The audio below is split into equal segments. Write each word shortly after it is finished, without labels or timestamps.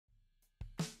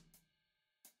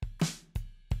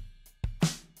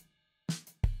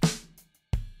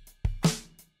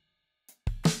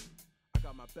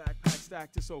My backpack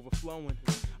stacked, it's overflowing.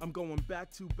 I'm going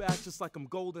back to back just like I'm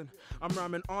golden. I'm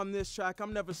rhyming on this track,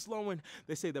 I'm never slowing.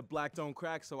 They say that black don't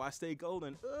crack, so I stay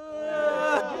golden. Get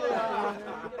out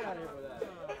of here with that.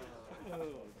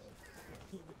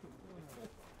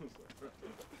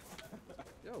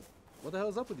 Yo, what the hell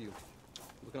is up with you?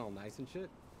 Looking all nice and shit.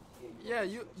 Yeah,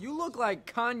 you look like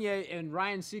Kanye and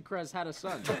Ryan Seacrest had a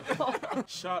son.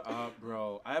 Shut up,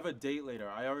 bro. I have a date later.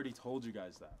 I already told you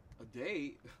guys that. A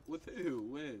date? With who?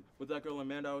 When? With that girl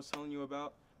Amanda I was telling you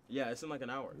about? Yeah, it's in like an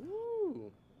hour.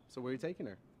 Ooh. So where are you taking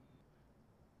her?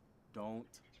 Don't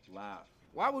laugh.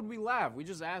 Why would we laugh? We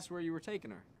just asked where you were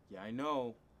taking her. Yeah, I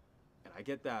know, and I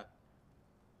get that.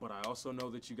 But I also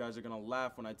know that you guys are gonna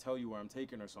laugh when I tell you where I'm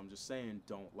taking her, so I'm just saying,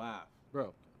 don't laugh.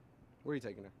 Bro, where are you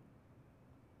taking her?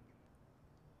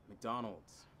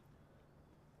 McDonald's.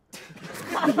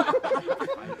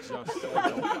 I just said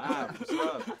don't laugh. What's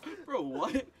up? Bro,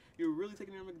 what? You're really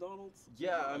taking her to McDonald's?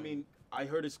 Yeah, I mean, I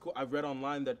heard it's cool. I've read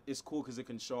online that it's cool because it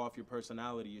can show off your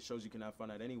personality. It shows you can have fun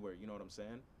at anywhere. You know what I'm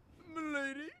saying?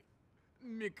 Milady,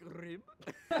 McRib.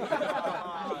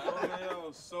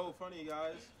 Yo, so funny,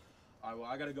 guys. All right, well,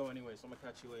 I gotta go anyway, so I'm gonna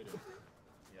catch you later.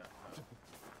 Yeah.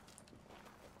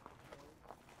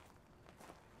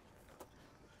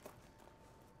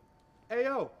 Hey,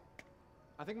 yo.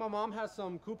 I think my mom has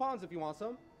some coupons if you want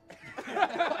some.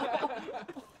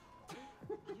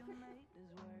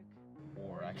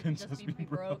 Or I can just be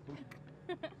broke.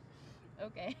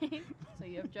 Okay, so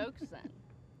you have jokes then.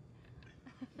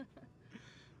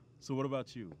 So what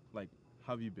about you? Like,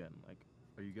 how have you been? Like,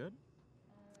 are you good?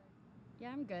 Yeah,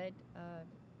 I'm good.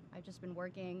 I've just been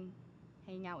working,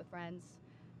 hanging out with friends,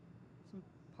 some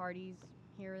parties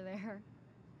here or there.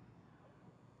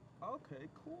 Okay,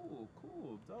 cool,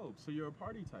 dope. So you're a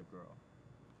party type girl?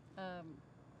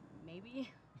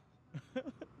 Maybe.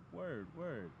 Word.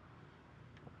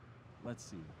 Let's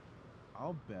see.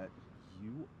 I'll bet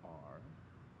you are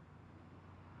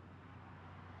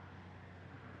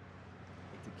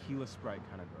a tequila Sprite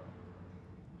kind of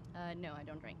girl. No, I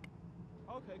don't drink.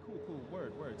 Okay, cool.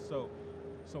 Word. So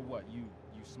what? You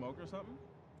smoke or something?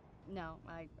 No,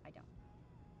 I don't.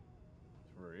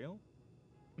 For real?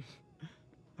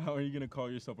 How are you gonna call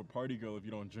yourself a party girl if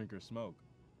you don't drink or smoke?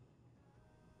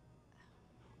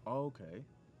 Okay.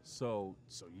 So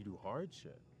you do hard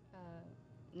shit?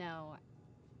 No.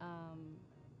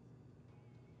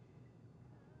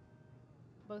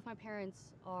 Both my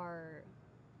parents are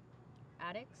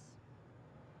addicts,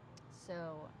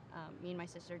 so me and my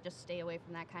sister just stay away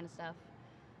from that kind of stuff.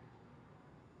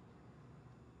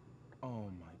 Oh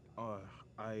my,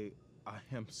 I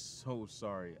am so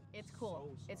sorry. It's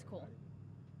cool. So It's cool. sorry.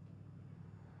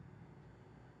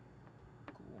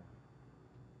 Cool.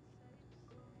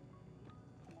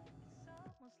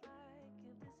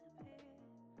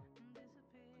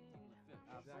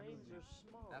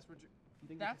 That's what you.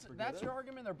 That's your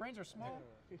argument. Their brains are small.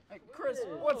 Hey, Chris,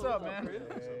 what's up, man?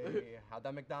 Hey, how'd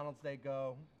that McDonald's day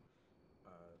go?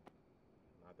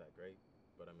 Not that great,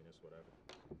 but I mean, it's whatever.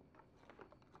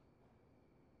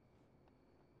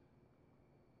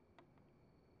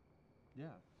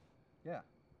 Yeah.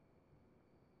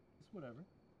 It's whatever.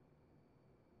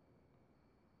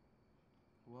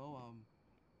 Well,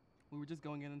 we were just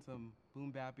going in some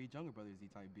boom bappy Jungle Brothers-y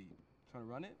type beat. Trying to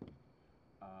run it?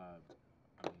 I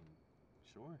mean,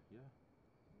 sure, yeah.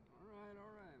 All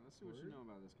right. Let's see what you know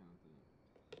about this kind of thing.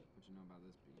 What you know about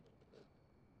this beat.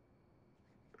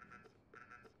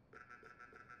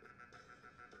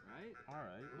 Right? All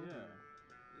right, yeah.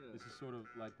 This is sort of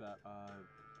like that,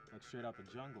 like straight out the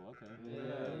jungle, okay.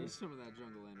 Yeah. There's some of that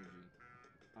jungle energy.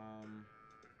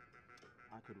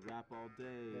 I could rap all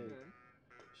day. Okay.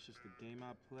 It's just the game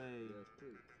I play. Yes,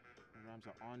 please. My rhymes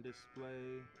are on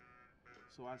display,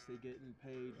 so I stay getting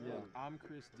paid. Yeah. Look, I'm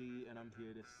Chris D, and I'm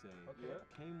here to say,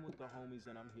 came with the homies,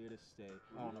 and I'm here to stay.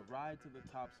 On a ride to the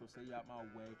top, so stay out my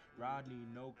way. Rodney,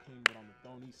 no king, but on the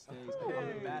throne he stays. I'm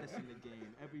the baddest in the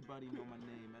game. Everybody know my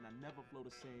name, and I never flow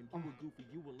the same. You were goofy,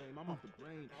 you were lame. I'm off the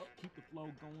brain. Keep the flow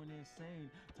going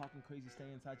insane. Talking crazy, stay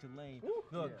inside your lane.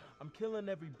 Look, I'm killing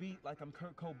every beat like I'm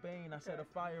Kurt Cobain. I set a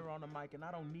fire on the mic, and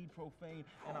I don't need profane.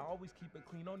 And I always keep it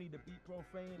clean. Don't need to beat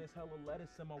profane. There's hella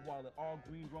lettuce in my wallet, all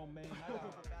green romaine.